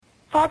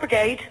Fire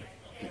brigade.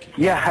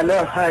 Yeah,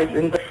 hello, hi.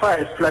 In the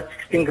fire, flat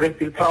 16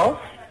 Greenfield Tower.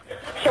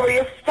 Sorry,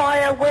 a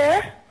fire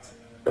where?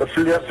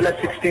 Flat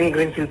 16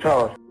 Greenfield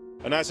Tower.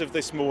 And as of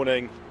this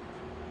morning,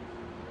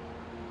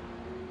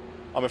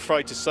 I'm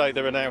afraid to say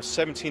there are now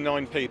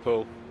 79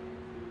 people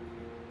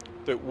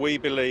that we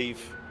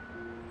believe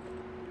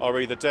are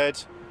either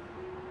dead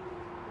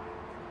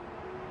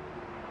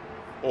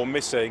or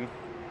missing,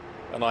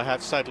 and I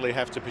sadly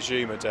have to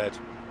presume are dead.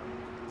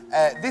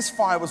 This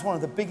fire was one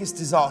of the biggest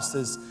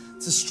disasters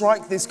to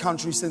strike this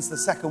country since the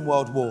Second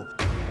World War.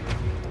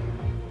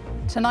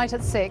 Tonight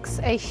at 6,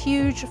 a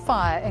huge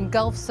fire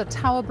engulfs a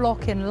tower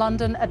block in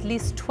London. At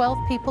least 12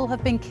 people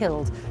have been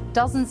killed,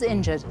 dozens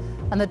injured,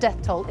 and the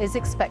death toll is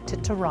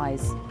expected to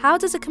rise. How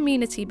does a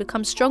community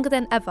become stronger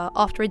than ever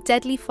after a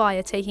deadly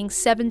fire taking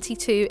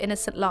 72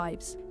 innocent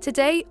lives?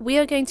 Today, we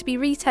are going to be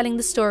retelling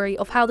the story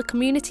of how the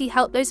community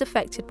helped those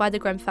affected by the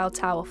Grenfell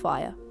Tower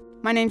fire.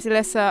 My name's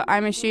Alyssa,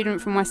 I'm a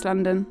student from West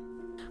London.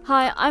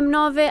 Hi, I'm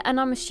Navi and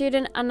I'm a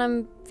student and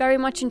I'm very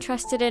much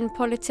interested in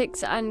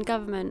politics and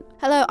government.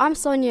 Hello, I'm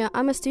Sonia,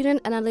 I'm a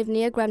student and I live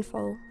near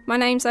Grenfell. My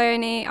name's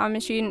Ione, I'm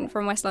a student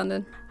from West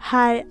London.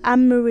 Hi,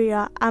 I'm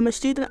Maria, I'm a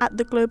student at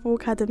the Global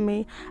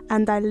Academy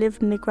and I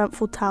live near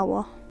Grenfell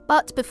Tower.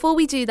 But before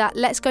we do that,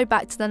 let's go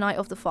back to the night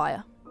of the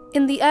fire.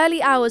 In the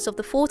early hours of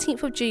the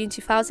 14th of June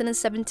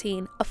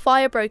 2017, a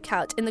fire broke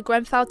out in the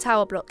Grenfell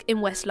Tower block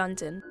in West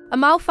London. A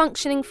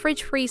malfunctioning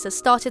fridge freezer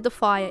started the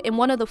fire in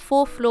one of the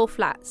 4th-floor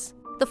flats.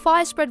 The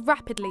fire spread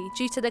rapidly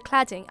due to the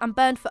cladding and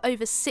burned for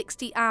over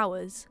 60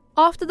 hours.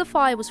 After the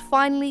fire was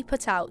finally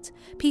put out,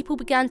 people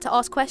began to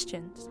ask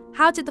questions.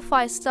 How did the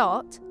fire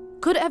start?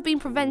 Could it have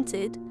been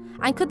prevented?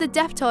 And could the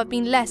death toll have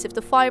been less if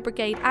the fire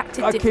brigade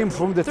acted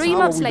differently? 3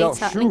 months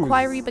later, an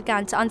inquiry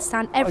began to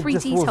understand every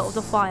detail of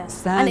the fire,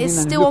 and it is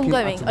still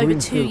ongoing over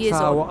 2 years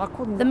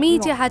on. The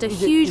media had a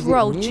huge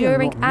role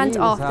during and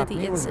after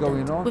the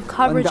incident, with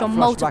coverage on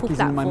multiple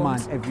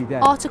platforms.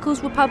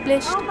 Articles were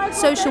published,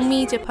 social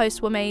media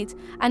posts were made,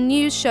 and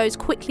news shows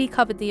quickly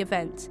covered the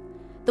event.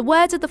 The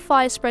word of the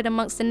fire spread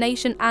amongst the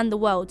nation and the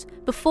world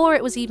before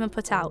it was even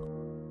put out.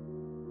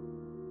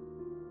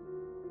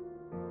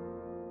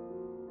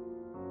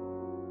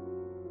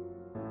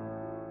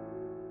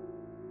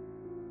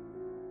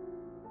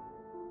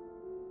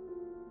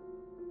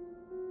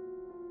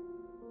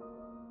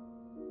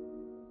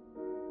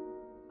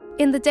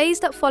 In the days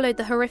that followed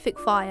the horrific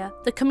fire,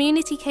 the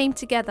community came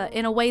together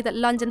in a way that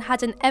London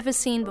hadn't ever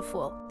seen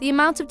before. The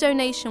amount of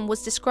donation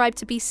was described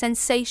to be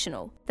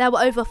sensational. There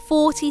were over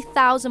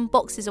 40,000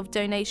 boxes of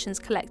donations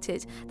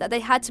collected that they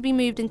had to be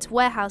moved into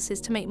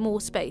warehouses to make more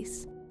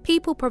space.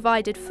 People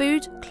provided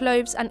food,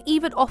 clothes, and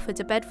even offered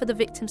a bed for the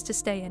victims to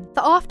stay in.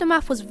 The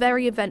aftermath was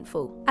very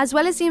eventful. As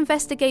well as the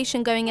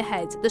investigation going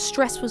ahead, the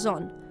stress was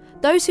on.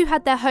 Those who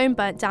had their home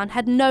burnt down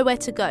had nowhere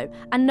to go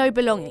and no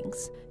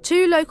belongings.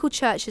 2 local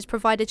churches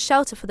provided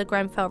shelter for the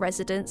Grenfell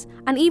residents,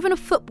 and even a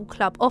football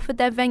club offered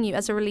their venue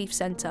as a relief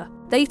centre.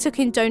 They took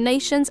in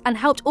donations and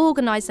helped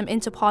organise them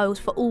into piles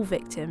for all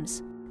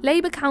victims.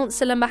 Labour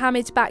councillor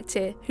Mohammed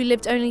Bakhtir, who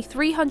lived only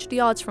 300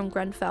 yards from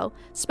Grenfell,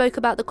 spoke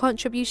about the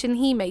contribution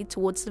he made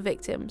towards the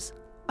victims.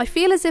 I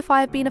feel as if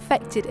I have been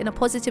affected in a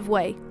positive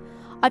way.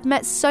 I've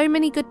met so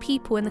many good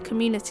people in the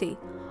community.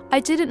 I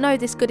didn't know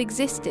this good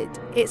existed.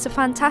 It's a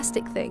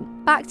fantastic thing.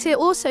 Bakhtir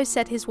also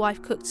said his wife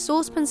cooked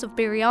saucepans of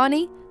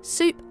biryani,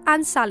 soup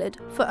and salad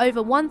for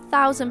over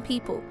 1,000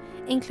 people,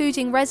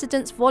 including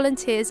residents,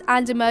 volunteers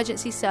and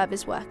emergency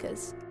service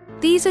workers.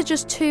 These are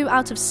just 2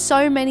 out of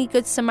so many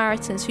good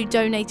Samaritans who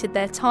donated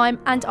their time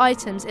and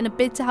items in a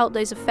bid to help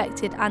those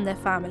affected and their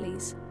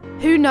families.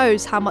 Who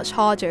knows how much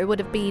harder it would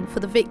have been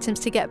for the victims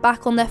to get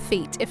back on their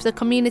feet if the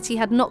community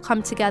had not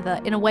come together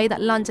in a way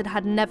that London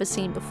had never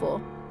seen before.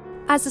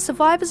 As the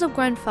survivors of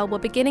Grenfell were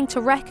beginning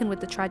to reckon with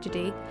the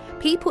tragedy,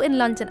 people in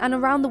London and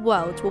around the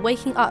world were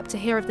waking up to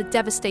hear of the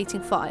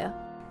devastating fire.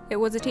 It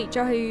was a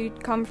teacher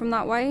who'd come from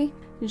that way.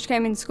 He just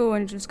came into school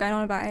and just going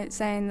on about it,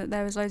 saying that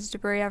there was loads of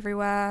debris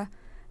everywhere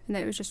and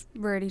that it was just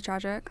really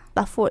tragic.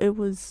 I thought it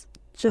was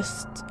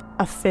just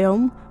a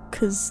film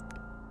because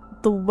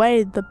the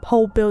way the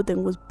whole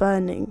building was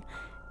burning,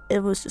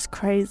 it was just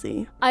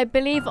crazy. I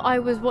believe I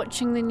was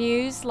watching the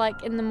news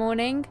in the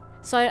morning,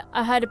 so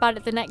I heard about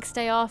it the next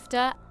day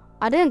after.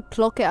 I didn't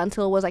clock it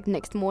until it was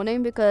next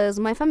morning because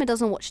my family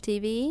doesn't watch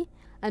TV,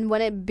 and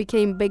when it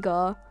became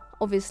bigger,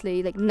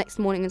 obviously next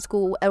morning in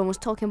school everyone was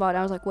talking about it.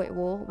 I was like, wait,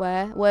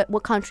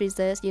 what country is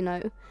this,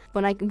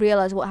 When I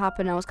realised what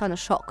happened, I was kind of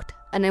shocked,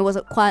 and it was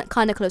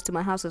kind of close to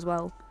my house as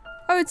well.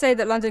 I would say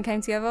that London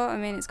came together. I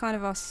mean, it's kind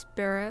of our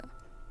spirit.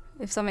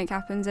 If something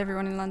happens,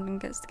 everyone in London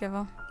gets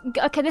together.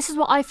 Okay, this is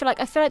what I feel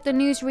like. I feel like the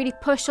news really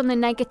pushed on the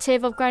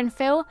negative of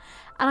Grenfell,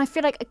 and I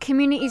feel like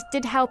communities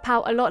did help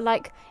out a lot.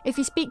 If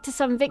you speak to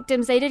some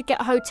victims, they did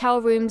get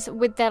hotel rooms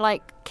with their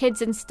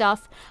kids and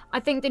stuff. I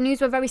think the news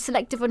were very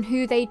selective on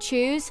who they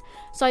choose,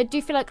 so I do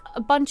feel like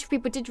a bunch of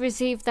people did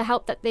receive the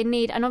help that they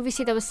need, and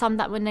obviously there were some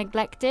that were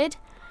neglected.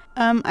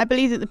 I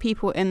believe that the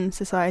people in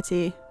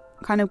society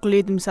kind of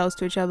glued themselves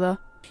to each other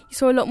You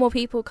saw a lot more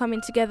people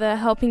coming together,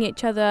 helping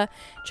each other,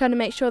 trying to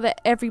make sure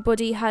that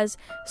everybody has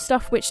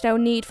stuff which they'll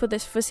need for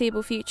this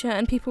foreseeable future,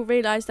 and people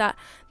realise that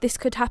this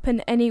could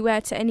happen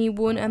anywhere to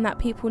anyone and that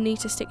people need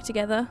to stick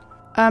together.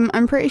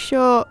 I'm pretty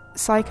sure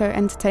Psycho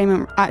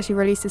Entertainment actually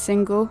released a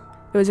single.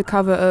 It was a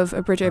cover of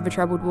A Bridge Over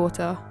Troubled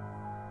Water,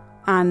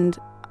 and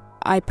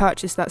I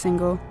purchased that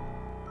single.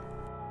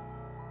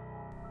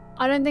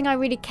 I don't think I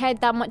really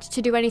cared that much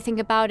to do anything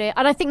about it.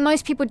 And I think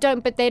most people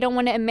don't, but they don't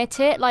want to admit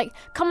it. Like,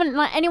 come on,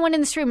 like anyone in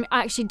this room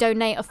actually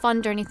donate a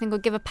fund or anything or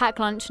give a pack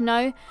lunch?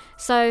 No.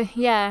 So,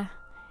 yeah.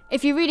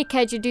 If you really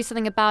cared, you'd do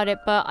something about it,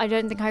 but I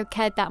don't think I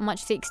cared that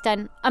much to the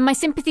extent. And my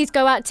sympathies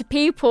go out to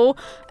people.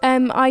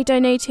 I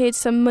donated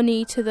some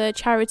money to the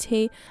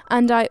charity,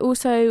 and I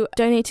also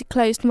donated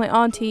clothes to my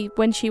auntie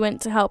when she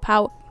went to help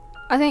out.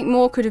 I think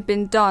more could have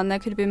been done. There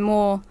could have been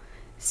more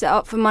set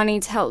up for money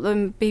to help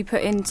them be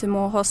put into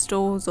more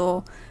hostels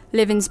or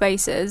living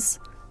spaces.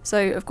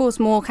 So, of course,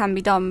 more can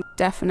be done.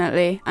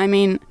 Definitely. I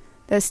mean,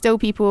 there's still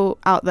people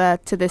out there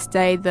to this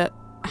day that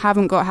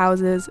haven't got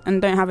houses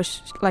and don't have a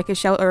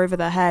shelter over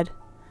their head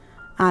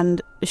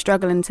and are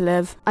struggling to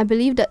live. I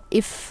believe that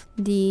if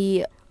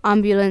the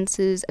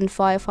ambulances and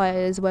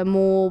firefighters were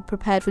more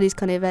prepared for these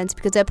kind of events,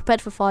 because they're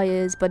prepared for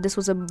fires, but this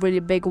was a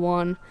really big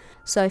one.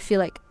 So I feel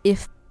like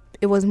if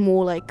it was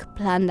more like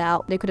planned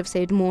out, they could have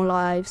saved more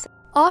lives.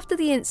 After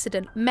the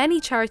incident, many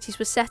charities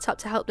were set up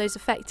to help those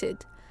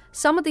affected.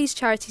 Some of these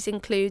charities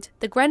include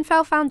the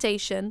Grenfell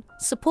Foundation,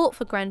 Support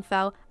for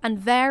Grenfell, and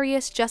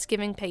various Just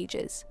Giving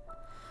pages.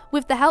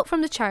 With the help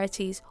from the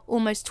charities,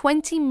 almost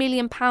 £20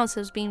 million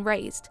has been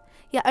raised,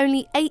 yet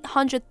only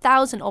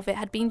 800,000 of it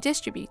had been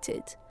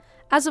distributed.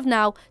 As of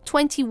now,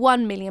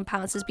 £21 million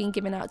has been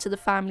given out to the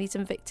families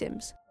and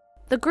victims.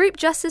 The group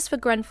Justice for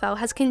Grenfell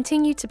has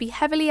continued to be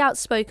heavily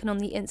outspoken on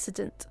the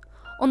incident.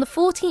 On the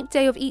 14th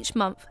day of each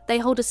month, they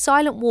hold a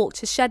silent walk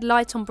to shed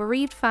light on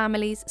bereaved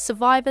families,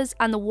 survivors,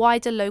 and the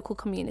wider local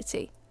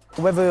community.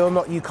 Whether or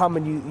not you come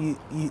and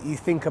you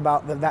think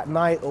about that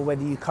night, or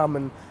whether you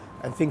come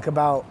and think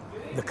about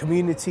the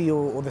community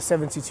or the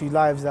 72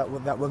 lives that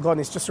were gone,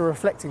 it's just a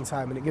reflecting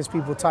time, and it gives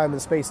people time and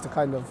space to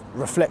kind of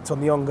reflect on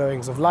the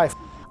ongoings of life.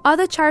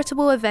 Other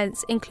charitable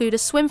events include a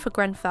swim for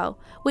Grenfell,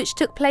 which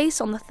took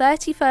place on the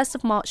 31st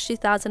of March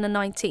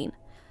 2019.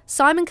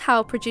 Simon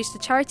Cowell produced a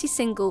charity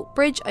single,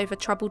 Bridge Over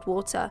Troubled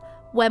Water,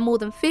 where more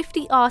than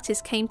 50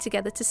 artists came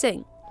together to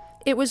sing.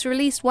 It was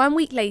released 1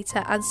 week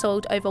later and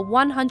sold over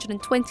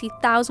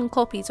 120,000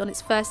 copies on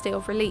its first day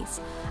of release,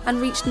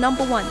 and reached #1 in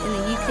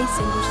the UK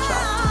singles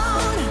chart.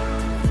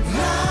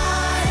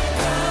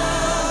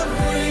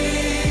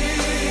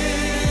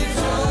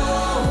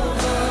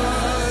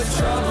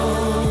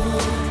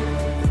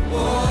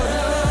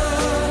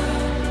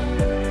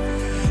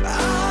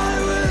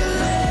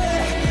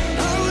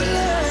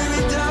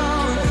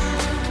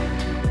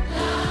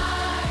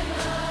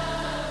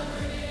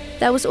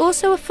 There was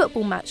also a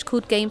football match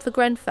called Game for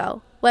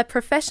Grenfell, where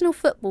professional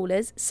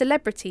footballers,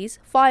 celebrities,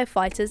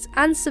 firefighters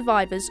and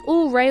survivors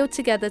all railed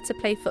together to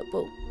play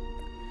football.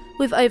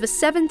 With over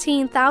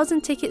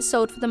 17,000 tickets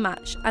sold for the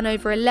match and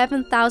over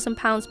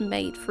 £11,000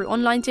 made through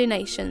online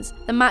donations,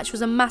 the match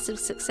was a massive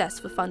success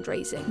for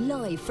fundraising.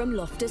 Live from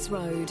Loftus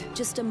Road,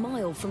 just a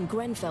mile from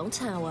Grenfell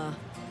Tower,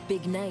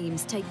 big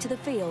names take to the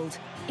field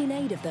in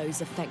aid of those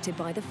affected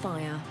by the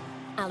fire.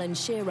 Alan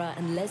Shearer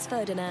and Les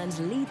Ferdinand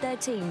lead their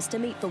teams to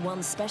meet for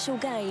one special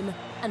game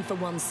and for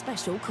one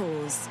special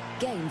cause.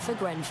 Game for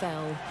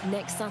Grenfell,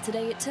 next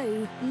Saturday at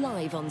 2,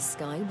 live on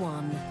Sky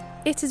One.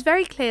 It is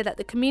very clear that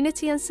the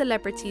community and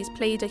celebrities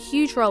played a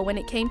huge role when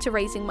it came to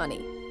raising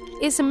money.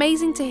 It's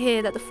amazing to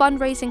hear that the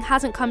fundraising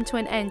hasn't come to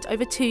an end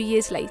over 2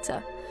 years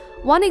later.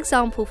 One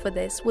example for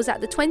this was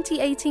at the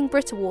 2018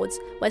 Brit Awards,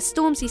 where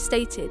Stormzy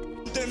stated,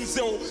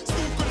 Denzel,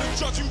 still gonna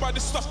judge him by the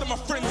stuff that my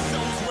friend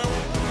sells well.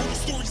 All the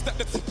stories that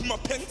the tip of my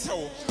pen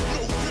tell. No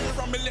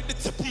fear, I'ma let the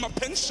tip of my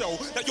pen show.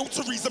 That yo,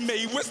 Theresa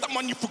May, where's that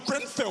money for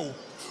Grenfell?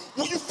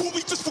 Well, you thought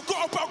we just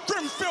forgot about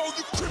Grenfell,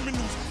 you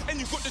criminals. And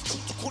you got the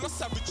truth to call us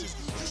savages.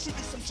 You should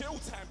do some jail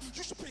time.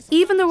 You should pay some...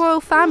 Even the royal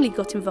family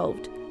got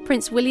involved.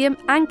 Prince William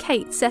and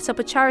Kate set up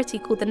a charity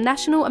called the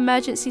National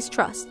Emergencies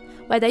Trust,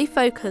 where they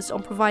focus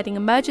on providing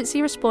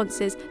emergency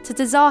responses to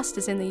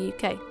disasters in the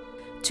UK.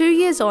 2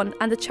 years on,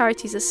 and the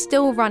charities are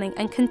still running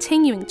and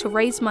continuing to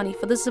raise money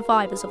for the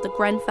survivors of the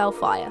Grenfell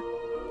fire.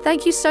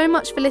 Thank you so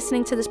much for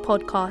listening to this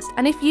podcast,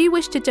 and if you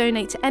wish to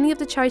donate to any of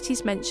the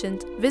charities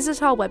mentioned,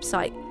 visit our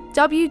website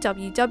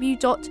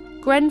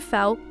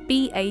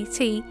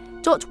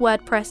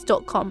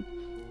www.grenfellbat.wordpress.com.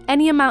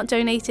 Any amount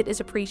donated is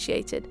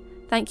appreciated.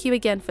 Thank you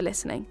again for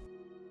listening.